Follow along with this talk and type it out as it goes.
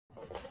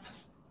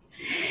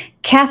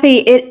Kathy,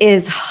 it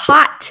is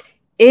hot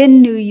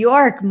in New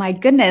York. My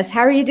goodness.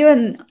 How are you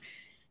doing?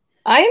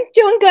 I'm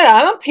doing good.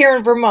 I'm up here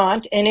in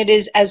Vermont, and it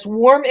is as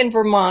warm in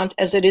Vermont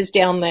as it is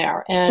down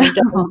there. And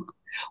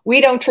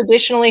we don't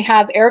traditionally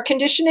have air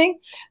conditioning,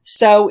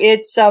 so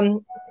it's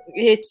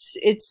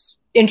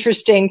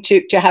interesting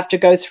to have to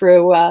go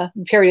through a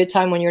period of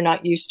time when you're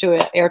not used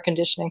to air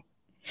conditioning.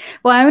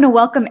 Well, I'm going to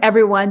welcome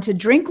everyone to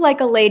Drink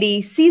Like a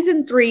Lady,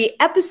 Season 3,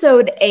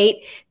 Episode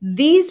 8.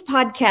 These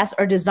podcasts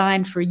are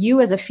designed for you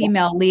as a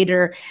female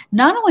leader,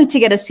 not only to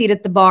get a seat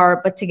at the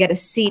bar, but to get a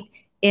seat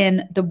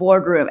in the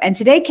boardroom. And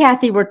today,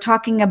 Kathy, we're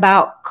talking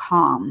about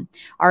calm,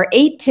 our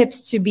 8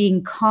 tips to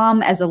being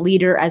calm as a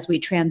leader as we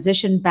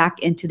transition back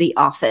into the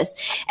office.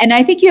 And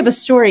I think you have a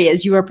story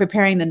as you were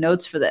preparing the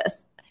notes for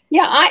this.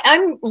 Yeah,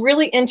 I'm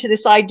really into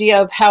this idea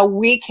of how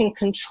we can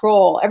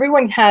control.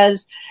 Everyone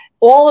has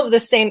all of the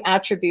same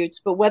attributes,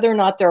 but whether or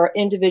not there are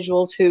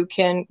individuals who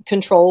can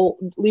control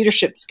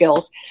leadership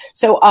skills.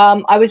 So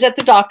I was at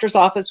the doctor's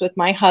office with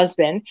my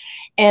husband,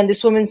 and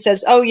this woman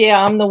says, "Oh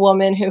yeah, I'm the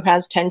woman who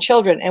has 10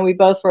 children." And we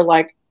both were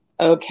like,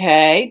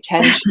 okay,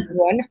 10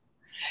 children.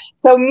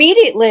 So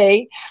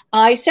immediately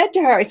I said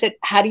to her, I said,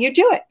 "How do you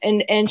do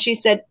it?" And she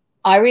said,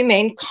 "I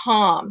remain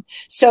calm."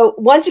 So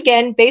once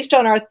again, based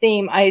on our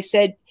theme, I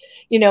said,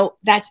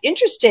 that's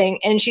interesting.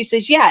 And she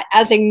says, yeah,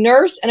 as a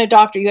nurse and a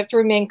doctor, you have to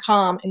remain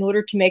calm in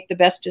order to make the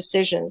best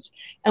decisions.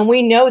 And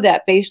we know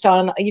that based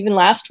on even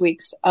last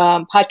week's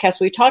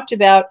podcast, we talked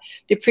about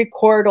the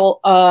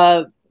precordial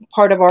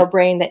part of our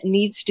brain that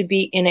needs to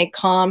be in a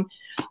calm,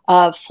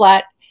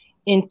 flat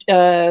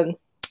mode.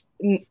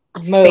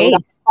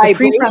 Space, the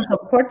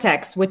prefrontal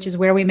cortex, which is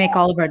where we make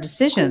all of our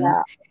decisions.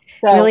 Yeah.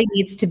 So, really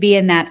needs to be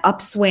in that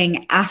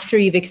upswing after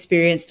you've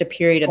experienced a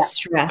period of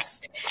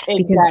stress,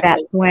 because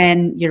that's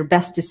when your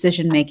best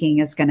decision making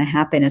is going to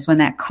happen, is when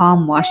that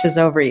calm washes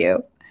over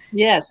you.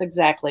 Yes,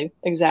 exactly.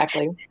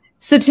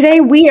 So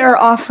today we are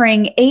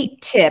offering 8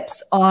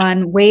 tips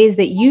on ways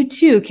that you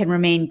too can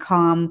remain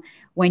calm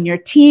when your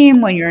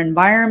team, when your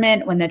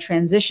environment, when the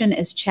transition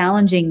is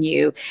challenging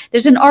you.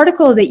 There's an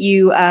article that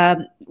you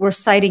were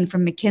citing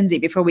from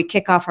McKinsey before we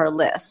kick off our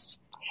list.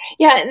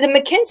 Yeah, the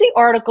McKinsey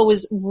article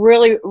was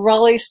really,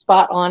 really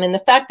spot on. And the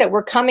fact that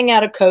we're coming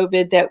out of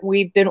COVID, that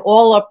we've been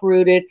all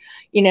uprooted,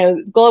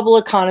 global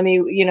economy,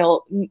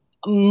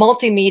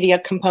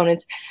 multimedia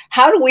components.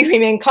 How do we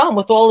remain calm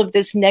with all of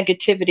this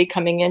negativity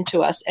coming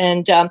into us?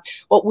 And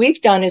what we've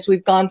done is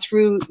we've gone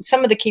through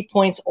some of the key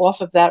points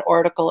off of that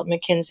article at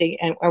McKinsey,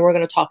 and we're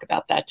going to talk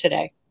about that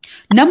today.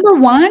 Number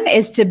 1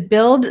 is to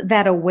build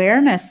that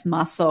awareness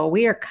muscle.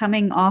 We are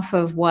coming off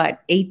of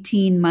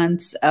 18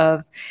 months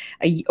of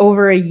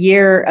over a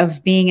year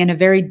of being in a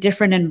very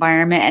different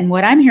environment. And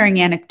what I'm hearing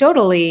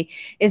anecdotally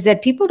is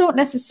that people don't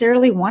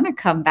necessarily want to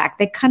come back.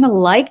 They kind of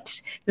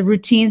liked the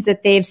routines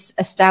that they've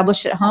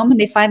established at home, and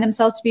they find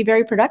themselves to be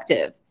very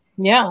productive.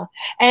 Yeah.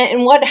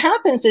 And what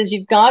happens is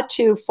you've got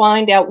to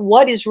find out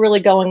what is really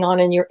going on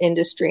in your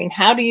industry, and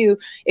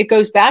it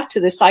goes back to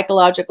the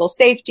psychological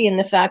safety and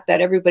the fact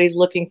that everybody's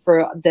looking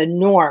for the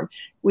norm.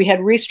 We had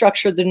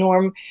restructured the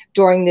norm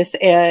during this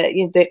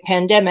the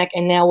pandemic,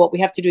 and now what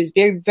we have to do is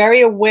be very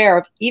aware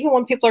of, even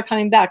when people are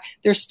coming back,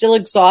 there's still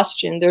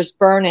exhaustion, there's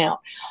burnout,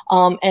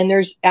 and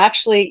there's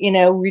actually,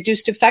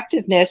 reduced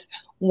effectiveness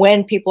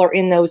when people are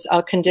in those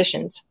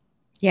conditions.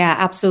 Yeah,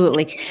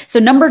 absolutely. So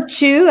number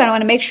 2, and I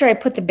want to make sure I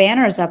put the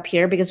banners up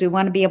here because we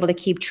want to be able to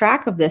keep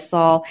track of this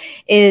all,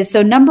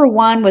 so number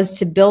 1 was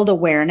to build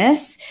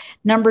awareness.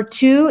 Number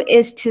 2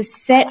 is to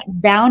set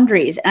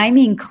boundaries. And I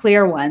mean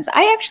clear ones.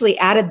 I actually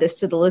added this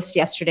to the list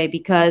yesterday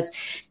because,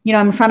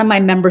 I'm in front of my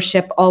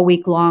membership all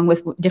week long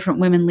with different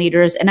women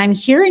leaders, and I'm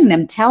hearing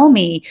them tell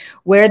me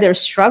where they're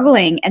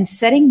struggling, and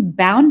setting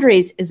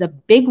boundaries is a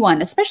big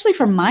one, especially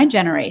for my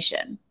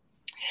generation.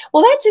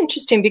 Well, that's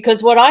interesting,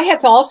 because what I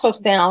have also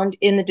found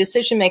in the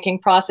decision-making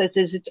process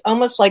is it's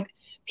almost like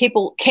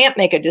people can't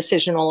make a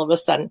decision all of a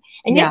sudden,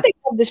 and yet they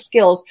have the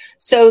skills.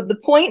 So the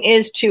point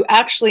is to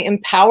actually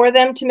empower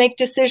them to make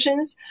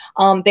decisions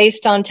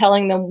based on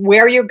telling them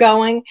where you're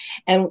going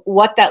and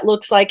what that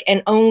looks like,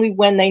 and only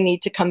when they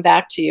need to come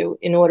back to you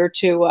in order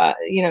to,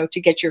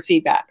 to get your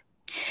feedback.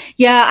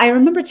 Yeah, I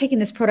remember taking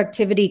this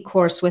productivity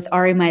course with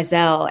Ari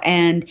Meisel,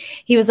 and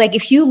he was like,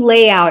 if you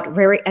lay out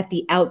very at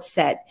the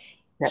outset,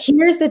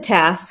 here's the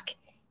task,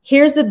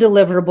 here's the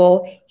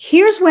deliverable,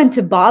 here's when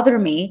to bother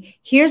me,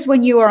 here's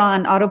when you are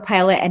on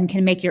autopilot and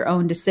can make your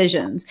own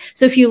decisions.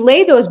 So if you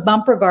lay those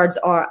bumper guards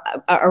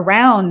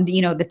around,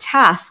 the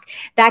task,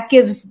 that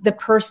gives the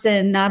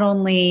person not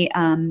only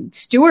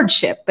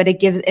stewardship, but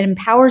it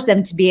empowers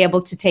them to be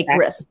able to take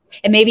risks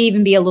and maybe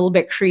even be a little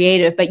bit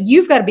creative. But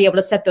you've got to be able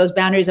to set those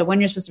boundaries of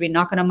when you're supposed to be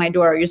knocking on my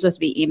door or you're supposed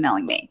to be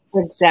emailing me.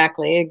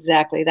 Exactly.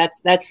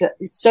 That's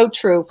so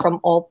true from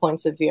all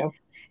points of view.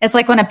 It's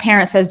like when a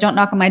parent says, don't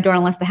knock on my door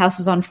unless the house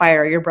is on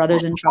fire, your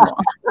brother's in trouble.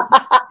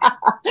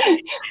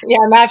 Yeah,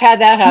 and I've had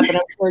that happen.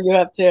 I'm sure you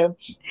have too.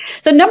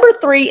 So number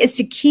 3 is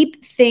to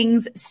keep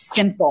things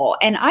simple.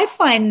 And I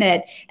find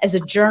that as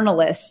a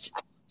journalist,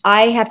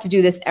 I have to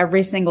do this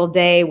every single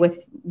day with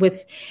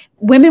with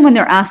women when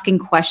they're asking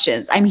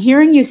questions? I'm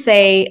hearing you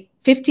say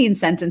 15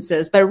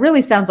 sentences, but it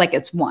really sounds like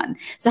it's one.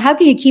 So how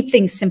can you keep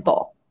things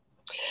simple?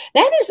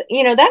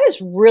 That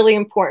is really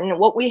important.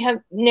 What we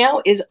have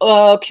now is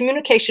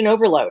communication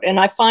overload. And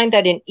I find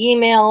that in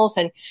emails,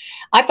 and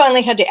I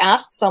finally had to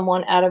ask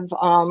someone out of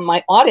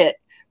my audit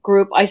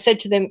group, I said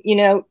to them,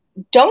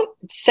 don't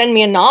send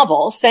me a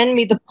novel, send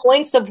me the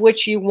points of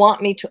which you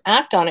want me to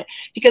act on it.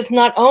 Because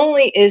not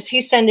only is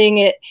he sending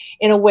it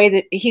in a way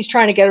that he's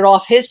trying to get it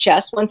off his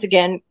chest, once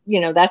again,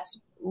 that's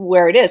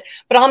where it is,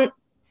 but I'm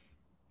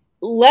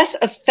less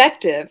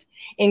effective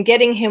in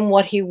getting him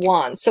what he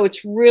wants. So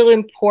it's really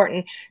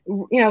important,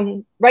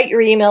 write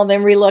your email,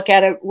 then relook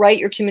at it, write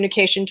your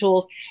communication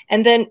tools.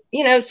 And then,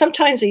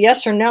 sometimes a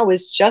yes or no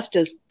is just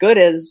as good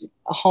as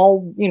a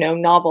whole,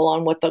 novel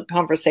on what the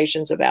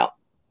conversation's about.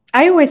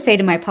 I always say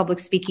to my public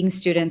speaking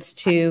students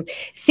to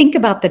think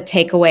about the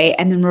takeaway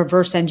and then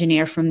reverse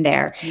engineer from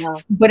there. Yeah.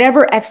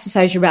 Whatever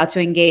exercise you're about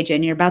to engage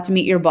in, you're about to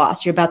meet your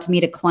boss, you're about to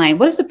meet a client.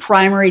 What is the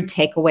primary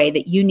takeaway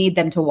that you need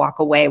them to walk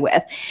away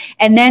with?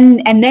 And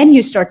then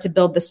you start to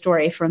build the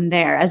story from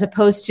there, as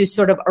opposed to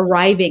sort of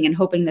arriving and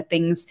hoping that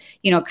things,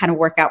 kind of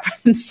work out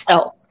for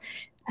themselves.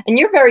 And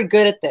you're very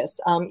good at this.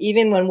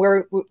 Even when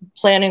we're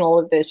planning all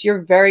of this,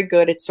 you're very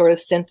good at sort of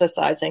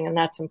synthesizing, and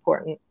that's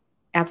important.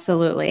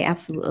 Absolutely.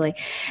 Absolutely.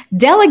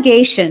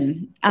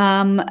 Delegation.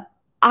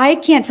 I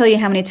can't tell you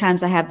how many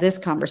times I have this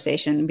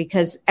conversation,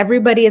 because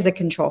everybody is a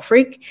control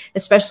freak,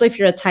 especially if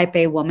you're a type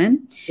A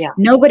woman. Yeah.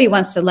 Nobody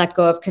wants to let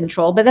go of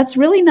control, but that's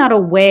really not a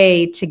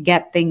way to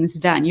get things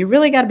done. You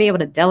really got to be able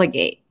to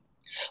delegate.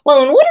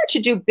 Well, in order to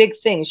do big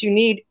things, you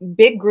need a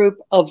big group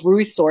of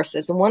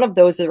resources. And one of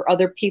those are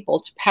other people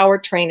to power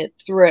train it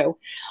through.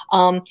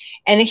 And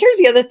here's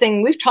the other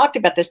thing. We've talked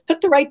about this.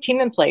 Put the right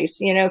team in place.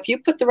 If you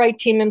put the right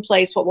team in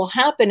place, what will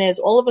happen is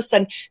all of a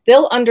sudden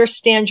they'll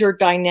understand your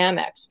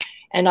dynamics.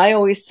 And I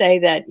always say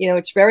that,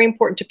 it's very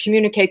important to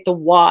communicate the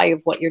why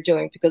of what you're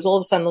doing, because all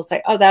of a sudden they'll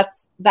say, oh,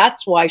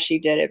 that's why she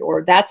did it,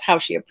 or that's how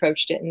she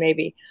approached it. And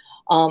maybe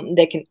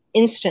they can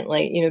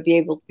instantly, be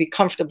able to be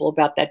comfortable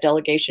about that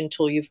delegation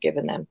tool you've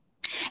given them.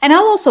 And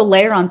I'll also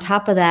layer on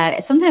top of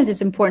that, sometimes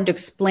it's important to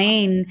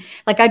explain,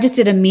 like I just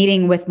did a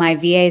meeting with my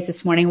VAs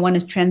this morning. One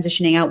is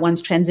transitioning out,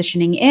 one's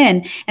transitioning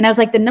in. And I was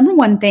like, the number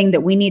one thing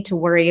that we need to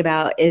worry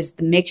about is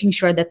making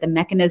sure that the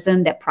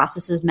mechanism that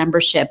processes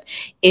membership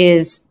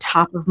is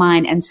top of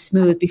mind and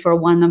smooth before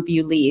one of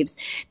you leaves,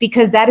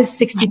 because that is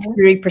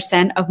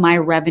 63% of my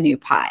revenue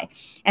pie.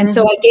 And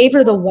so I gave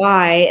her the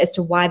why as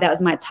to why that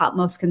was my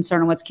topmost concern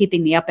and what's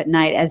keeping me up at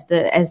night as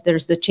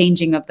there's the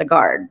changing of the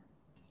guard.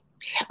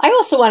 I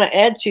also want to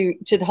add to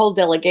the whole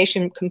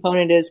delegation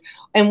component is,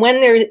 and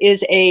when there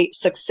is a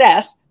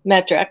success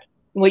metric,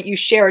 what you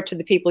share it to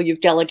the people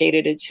you've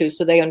delegated it to,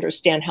 so they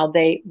understand how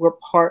they were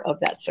part of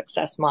that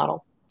success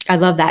model. I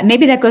love that.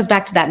 Maybe that goes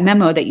back to that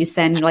memo that you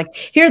send. You're like,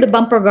 here are the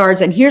bumper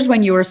guards, and here's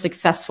when you were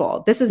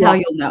successful. This is how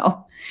you'll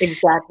know.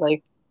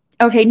 Exactly.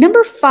 Okay,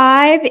 number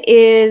 5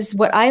 is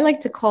what I like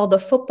to call the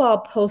football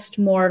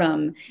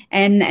postmortem.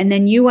 And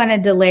then you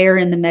wanted to layer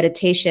in the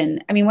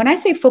meditation. I mean, when I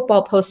say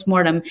football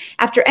postmortem,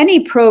 after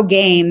any pro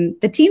game,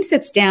 the team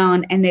sits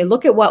down and they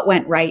look at what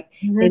went right.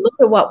 They look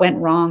at what went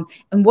wrong.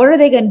 And what are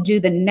they going to do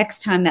the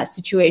next time that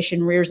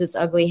situation rears its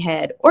ugly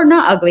head, or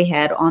not ugly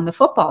head, on the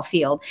football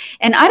field?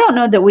 And I don't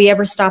know that we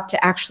ever stop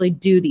to actually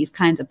do these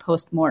kinds of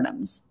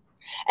postmortems.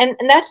 And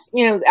that's,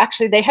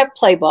 actually they have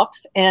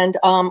playbooks, and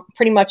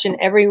pretty much in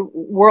every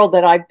world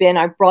that I've been,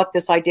 I've brought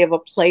this idea of a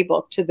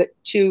playbook to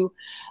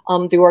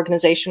the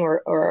organization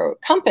or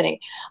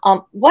company.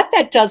 What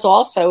that does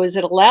also is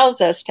it allows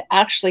us to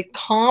actually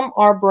calm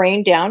our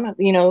brain down,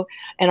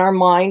 and our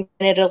mind,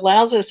 and it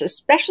allows us,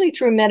 especially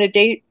through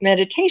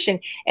meditation,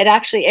 it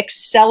actually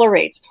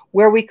accelerates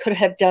where we could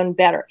have done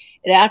better.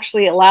 It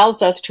actually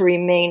allows us to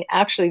remain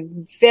actually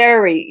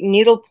very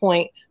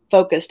needlepoint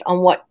focused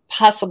on what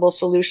possible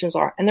solutions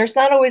are. And there's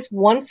not always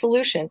one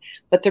solution,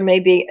 but there may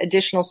be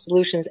additional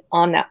solutions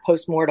on that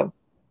postmortem.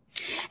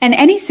 And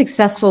any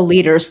successful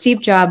leader,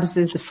 Steve Jobs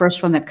is the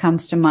first one that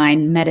comes to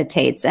mind,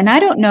 meditates. And I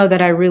don't know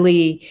that I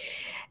really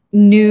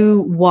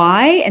knew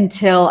why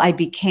until I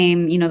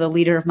became, the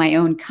leader of my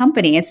own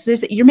company. It's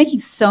just, you're making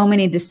so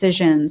many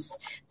decisions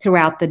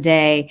throughout the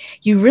day.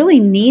 You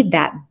really need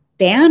that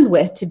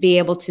bandwidth to be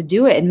able to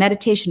do it. And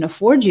meditation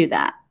affords you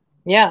that.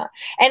 Yeah.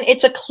 And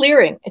it's a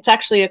clearing. It's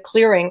actually a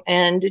clearing,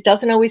 and it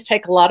doesn't always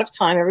take a lot of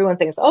time. Everyone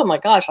thinks, oh my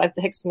gosh, it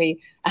takes me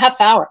a half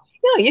hour.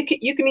 No, you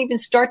can even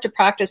start to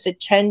practice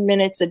it 10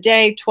 minutes a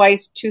day,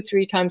 twice,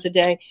 2-3 times a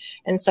day.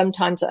 And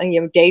sometimes,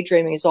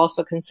 daydreaming is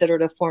also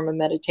considered a form of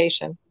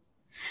meditation.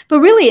 But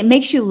really, it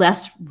makes you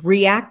less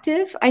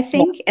reactive, I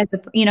think, yes.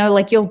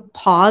 Like you'll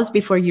pause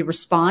before you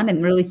respond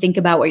and really think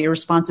about what your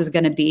response is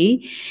going to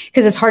be,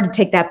 because it's hard to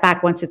take that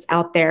back once it's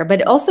out there.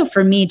 But also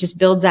for me, just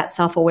builds that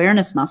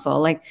self-awareness muscle.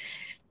 Like,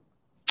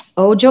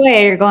 oh, Joy,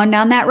 you're going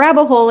down that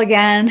rabbit hole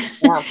again,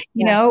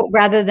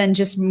 rather than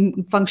just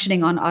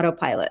functioning on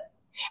autopilot.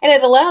 And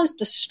it allows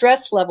the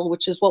stress level,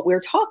 which is what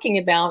we're talking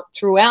about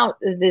throughout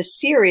this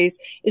series,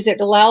 is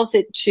it allows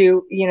it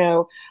to,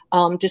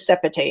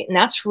 dissipate. And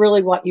that's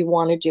really what you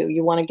want to do.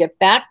 You want to get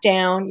back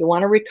down, you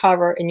want to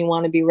recover, and you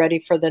want to be ready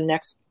for the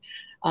next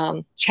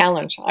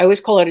challenge. I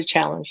always call it a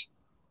challenge.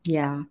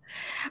 Yeah.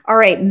 All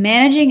right.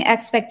 Managing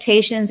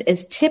expectations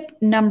is tip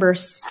number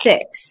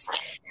 6.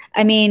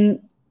 I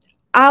mean,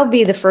 I'll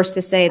be the first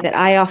to say that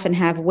I often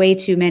have way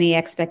too many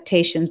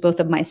expectations,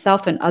 both of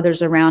myself and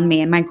others around me.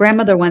 And my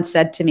grandmother once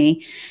said to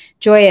me,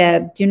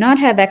 Joya, do not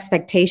have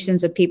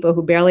expectations of people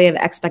who barely have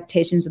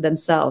expectations of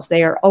themselves.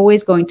 They are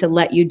always going to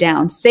let you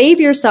down.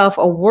 Save yourself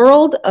a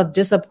world of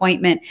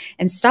disappointment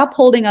and stop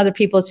holding other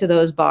people to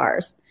those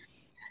bars.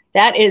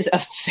 That is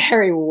a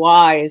very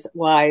wise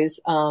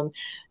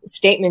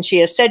statement she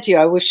has said to you.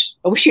 I wish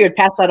you had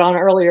passed that on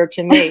earlier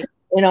to me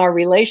in our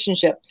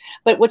relationship.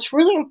 But what's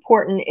really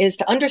important is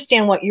to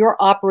understand what your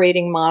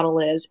operating model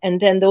is, and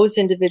then those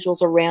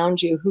individuals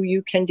around you who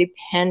you can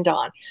depend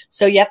on.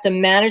 So you have to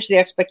manage the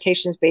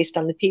expectations based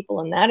on the people.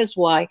 And that is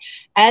why,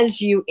 as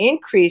you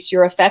increase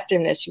your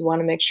effectiveness, you want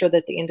to make sure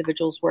that the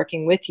individuals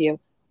working with you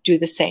do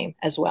the same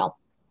as well.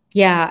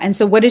 Yeah. And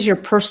so what is your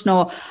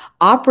personal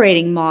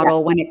operating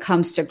model when it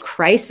comes to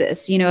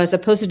crisis, as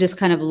opposed to just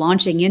kind of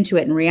launching into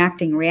it and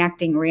reacting?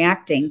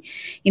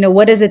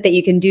 What is it that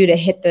you can do to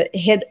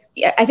hit?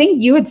 I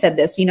think you had said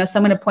this,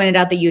 someone had pointed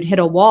out that you'd hit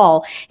a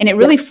wall, and it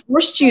really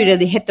forced you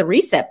to hit the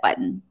reset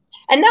button.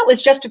 And that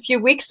was just a few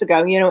weeks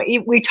ago.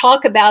 We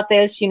talk about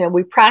this,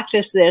 we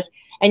practice this,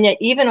 and yet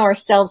even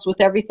ourselves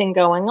with everything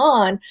going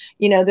on,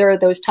 there are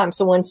those times.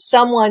 So when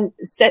someone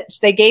said,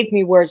 they gave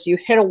me words, you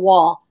hit a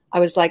wall,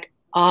 I was like,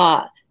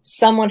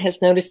 someone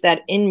has noticed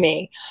that in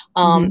me.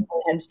 And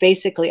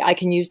basically I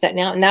can use that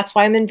now. And that's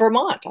why I'm in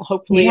Vermont,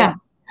 hopefully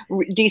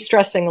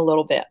de-stressing a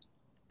little bit.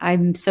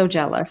 I'm so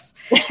jealous.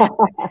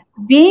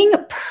 Being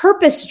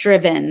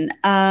purpose-driven.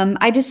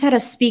 I just had a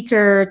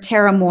speaker,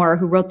 Tara Moore,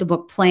 who wrote the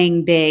book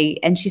Playing Big.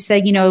 And she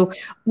said,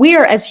 we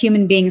are as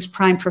human beings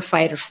primed for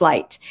fight or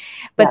flight.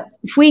 But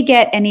if we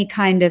get any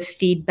kind of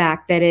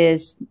feedback that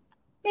is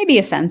maybe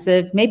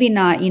offensive, maybe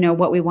not,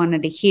 what we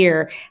wanted to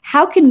hear,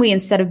 how can we,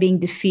 instead of being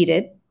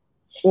defeated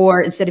or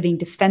instead of being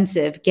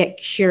defensive, get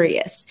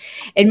curious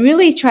and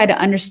really try to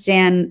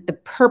understand the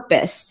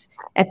purpose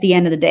at the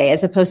end of the day,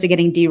 as opposed to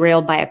getting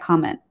derailed by a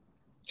comment?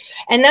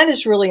 And that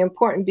is really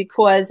important,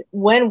 because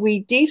when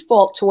we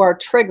default to our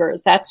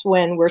triggers, that's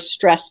when we're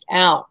stressed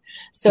out.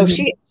 So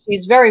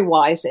she's very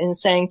wise in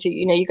saying to,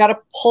 you got to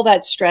pull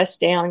that stress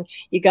down.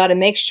 You got to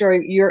make sure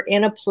you're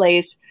in a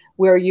place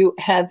where you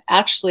have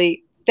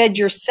actually fed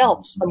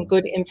yourself some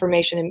good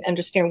information and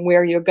understand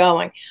where you're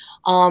going.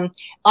 I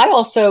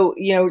also,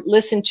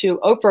 listened to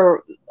Oprah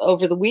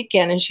over the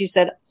weekend, and she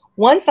said,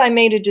 once I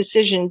made a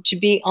decision to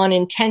be on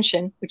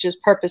intention, which is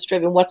purpose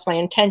driven, what's my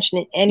intention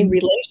in any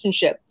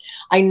relationship,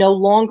 I no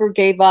longer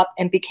gave up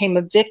and became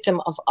a victim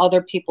of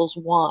other people's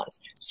wants.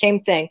 Same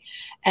thing.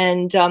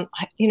 And,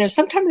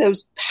 sometimes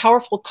those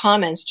powerful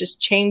comments just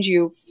change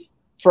you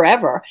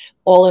forever,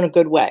 all in a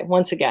good way.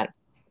 Once again.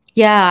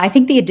 Yeah, I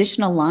think the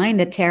additional line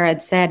that Tara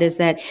had said is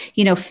that,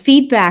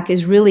 feedback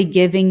is really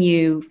giving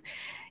you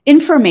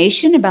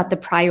information about the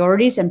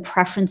priorities and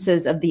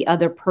preferences of the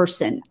other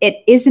person. It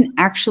isn't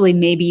actually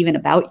maybe even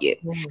about you.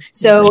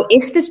 So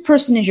if this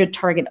person is your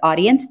target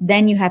audience,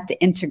 then you have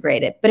to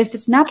integrate it. But if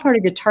it's not part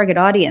of your target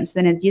audience,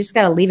 then you just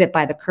got to leave it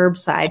by the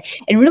curbside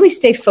and really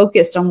stay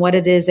focused on what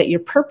it is that your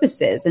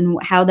purpose is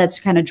and how that's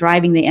kind of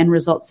driving the end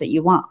results that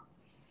you want.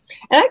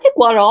 And I think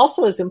what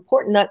also is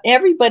important, not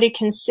everybody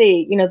can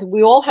see,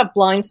 we all have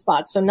blind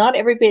spots. So not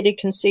everybody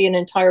can see an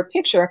entire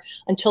picture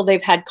until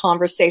they've had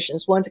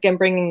conversations. Once again,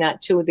 bringing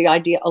that to the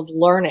idea of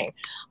learning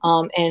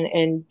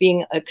and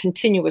being a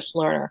continuous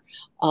learner,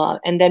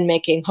 and then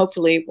making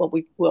hopefully what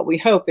we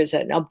hope is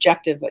an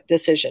objective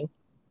decision.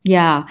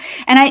 Yeah.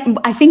 And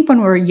I think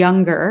when we're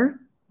younger,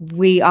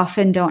 we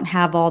often don't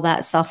have all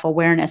that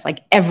self-awareness,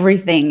 like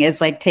everything is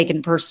like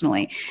taken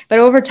personally. But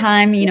over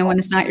time, when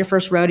it's not your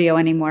first rodeo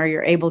anymore,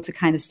 you're able to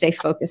kind of stay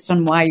focused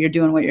on why you're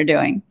doing what you're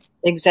doing.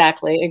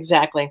 Exactly.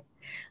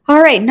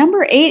 All right.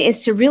 Number 8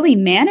 is to really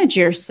manage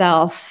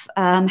yourself.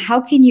 How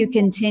can you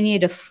continue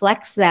to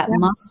flex that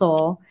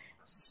muscle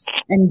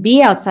and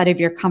be outside of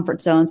your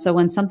comfort zone, so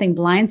when something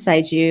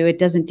blindsides you, it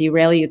doesn't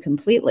derail you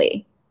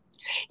completely?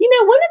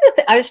 One of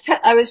the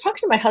I was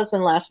talking to my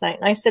husband last night,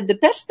 and I said the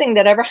best thing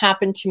that ever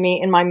happened to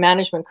me in my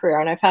management career,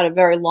 and I've had a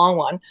very long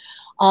one,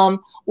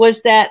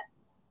 was that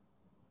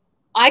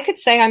I could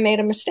say I made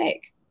a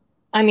mistake.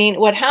 I mean,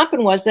 what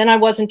happened was then I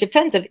wasn't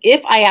defensive.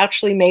 If I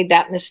actually made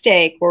that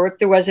mistake, or if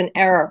there was an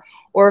error,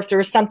 or if there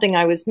was something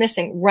I was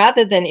missing,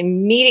 rather than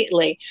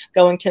immediately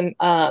going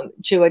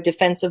to a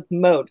defensive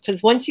mode.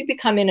 Because once you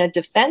become in a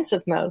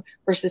defensive mode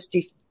versus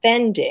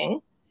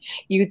defending,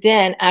 you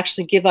then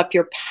actually give up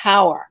your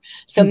power.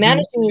 So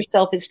managing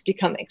yourself is to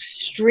become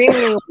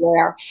extremely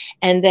aware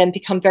and then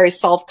become very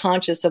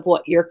self-conscious of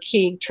what your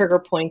key trigger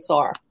points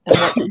are and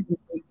what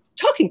you're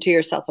talking to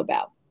yourself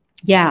about.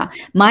 Yeah,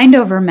 mind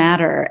over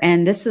matter.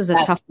 And this is a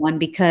tough one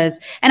because,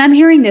 and I'm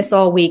hearing this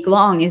all week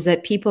long, is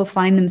that people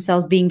find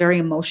themselves being very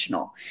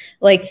emotional.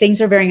 Like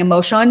things are very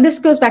emotional. And this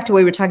goes back to what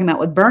we were talking about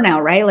with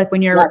burnout, right? Like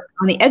when you're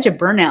on the edge of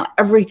burnout,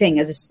 everything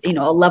is,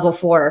 a level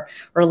 4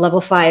 or a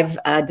level 5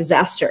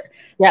 disaster.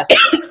 Yes.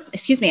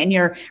 Excuse me. And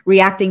you're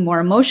reacting more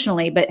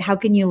emotionally, but how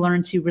can you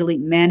learn to really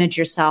manage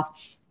yourself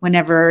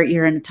whenever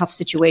you're in a tough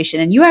situation?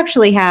 And you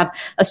actually have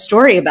a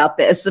story about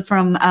this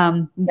from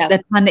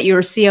the time that you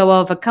were COO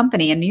of a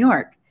company in New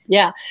York.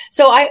 Yeah.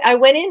 So I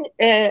went in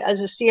as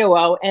a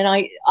COO, and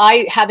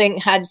I, having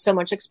had so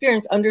much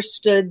experience,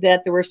 understood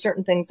that there were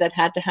certain things that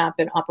had to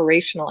happen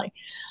operationally.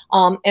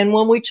 And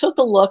when we took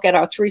a look at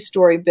our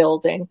 3-story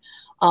building,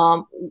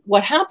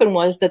 what happened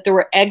was that there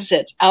were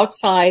exits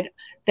outside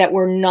that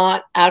were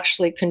not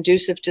actually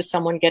conducive to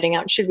someone getting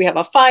out. Should we have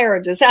a fire,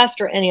 a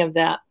disaster, any of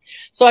that?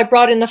 So I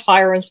brought in the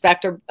fire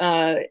inspector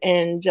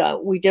and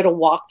we did a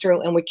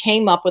walkthrough, and we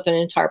came up with an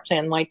entire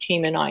plan, my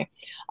team and I.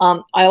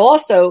 I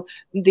also,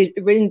 the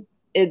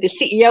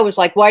CEO was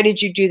like, why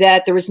did you do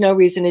that? There was no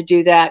reason to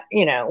do that.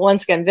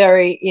 Once again,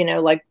 very,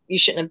 like you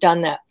shouldn't have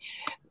done that.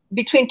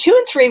 Between 2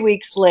 and 3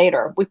 weeks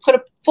later, we put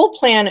a full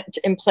plan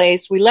in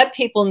place. We let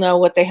people know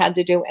what they had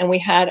to do, and we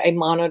had a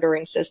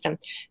monitoring system.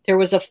 There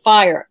was a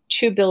fire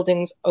 2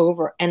 buildings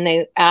over, and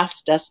they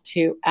asked us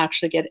to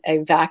actually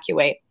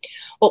evacuate.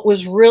 What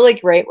was really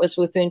great was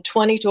within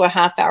 20 to a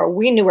half hour,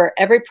 we knew where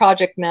every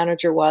project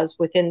manager was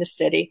within the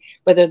city,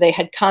 whether they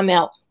had come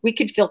out. We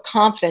could feel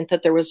confident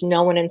that there was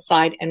no one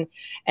inside, and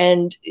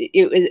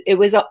it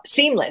was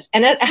seamless.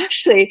 And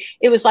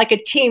it was like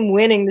a team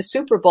winning the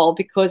Super Bowl,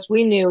 because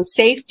we knew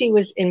safety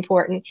was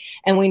important,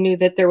 and we knew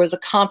that there was a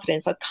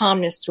confidence, a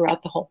calmness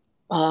throughout the whole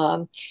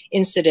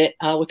incident.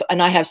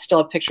 And I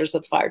still have pictures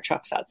of fire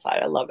trucks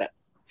outside. I love it.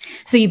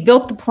 So you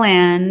built the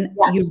plan,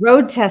 you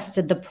road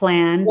tested the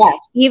plan,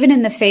 even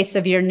in the face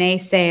of your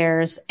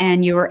naysayers,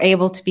 and you were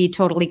able to be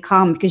totally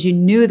calm because you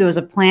knew there was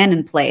a plan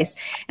in place.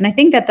 And I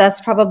think that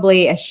that's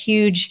probably a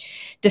huge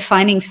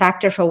defining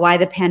factor for why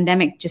the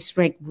pandemic just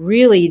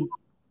really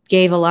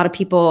gave a lot of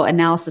people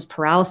analysis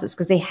paralysis,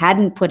 because they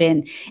hadn't put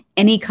in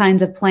any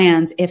kinds of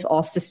plans if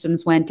all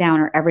systems went down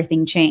or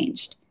everything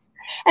changed.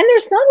 And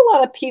there's not a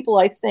lot of people,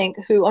 I think,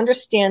 who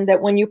understand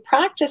that when you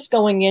practice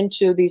going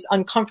into these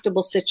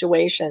uncomfortable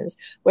situations,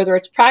 whether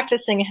it's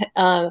practicing,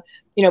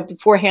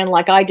 beforehand,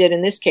 like I did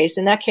in this case,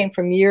 and that came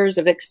from years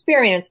of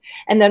experience,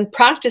 and then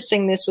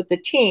practicing this with the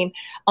team,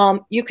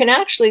 you can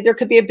there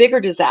could be a bigger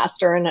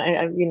disaster,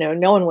 and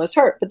no one was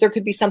hurt, but there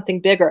could be something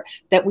bigger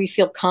that we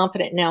feel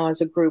confident now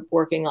as a group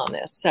working on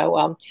this.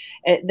 So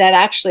that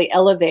actually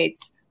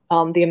elevates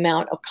the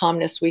amount of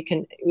calmness we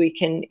can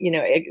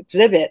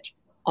exhibit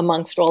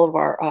amongst all of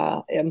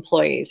our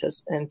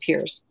employees and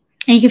peers.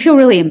 And you can feel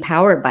really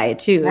empowered by it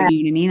too. You know what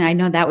I mean? I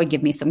know that would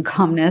give me some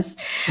calmness.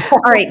 All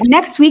right.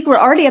 Next week, we're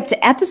already up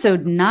to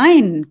episode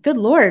 9. Good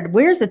Lord.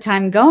 Where's the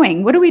time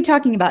going? What are we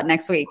talking about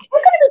next week? We're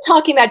going to be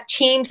talking about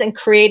teams and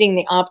creating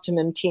the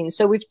optimum team.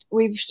 So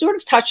we've sort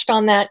of touched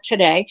on that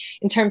today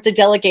in terms of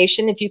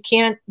delegation. If you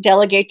can't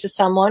delegate to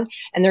someone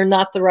and they're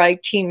not the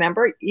right team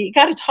member, you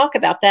got to talk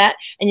about that,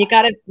 and you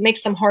got to make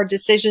some hard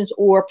decisions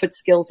or put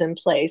skills in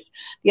place.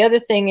 The other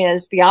thing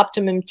is the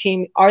optimum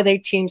team. Are they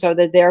teams? Are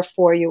they there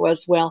for you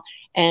as well?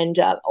 And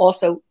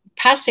also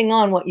passing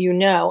on what you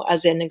know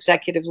as an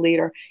executive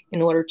leader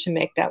in order to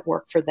make that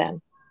work for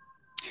them.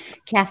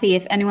 Kathy,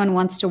 if anyone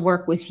wants to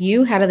work with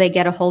you, how do they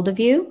get a hold of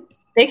you?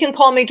 They can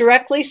call me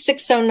directly,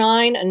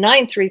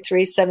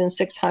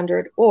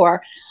 609-933-7600,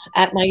 or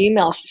at my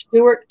email,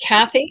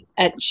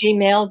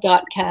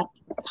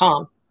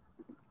 stewartkathy@gmail.com.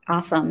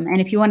 Awesome.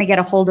 And if you want to get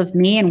a hold of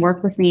me and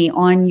work with me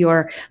on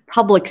your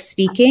public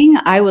speaking,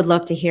 I would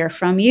love to hear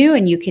from you.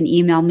 And you can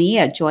email me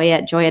at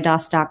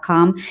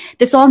joy@joyadas.com.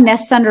 This all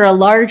nests under a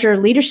larger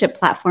leadership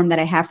platform that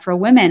I have for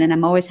women, and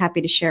I'm always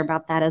happy to share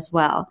about that as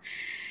well.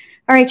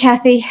 All right,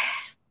 Kathy.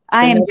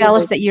 I am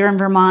jealous that you're in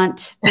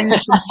Vermont. Bring me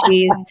some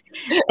cheese.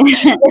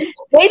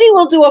 Maybe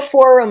we'll do a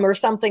forum or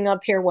something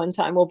up here one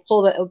time. We'll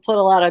put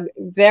a lot of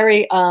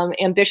very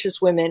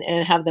ambitious women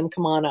and have them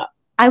come on up.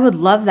 I would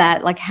love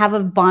that. Like have a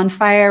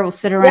bonfire. We'll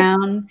sit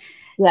around.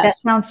 Yes. That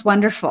sounds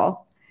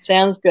wonderful.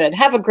 Sounds good.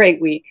 Have a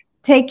great week.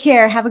 Take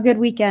care. Have a good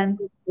weekend.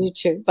 You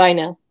too. Bye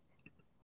now.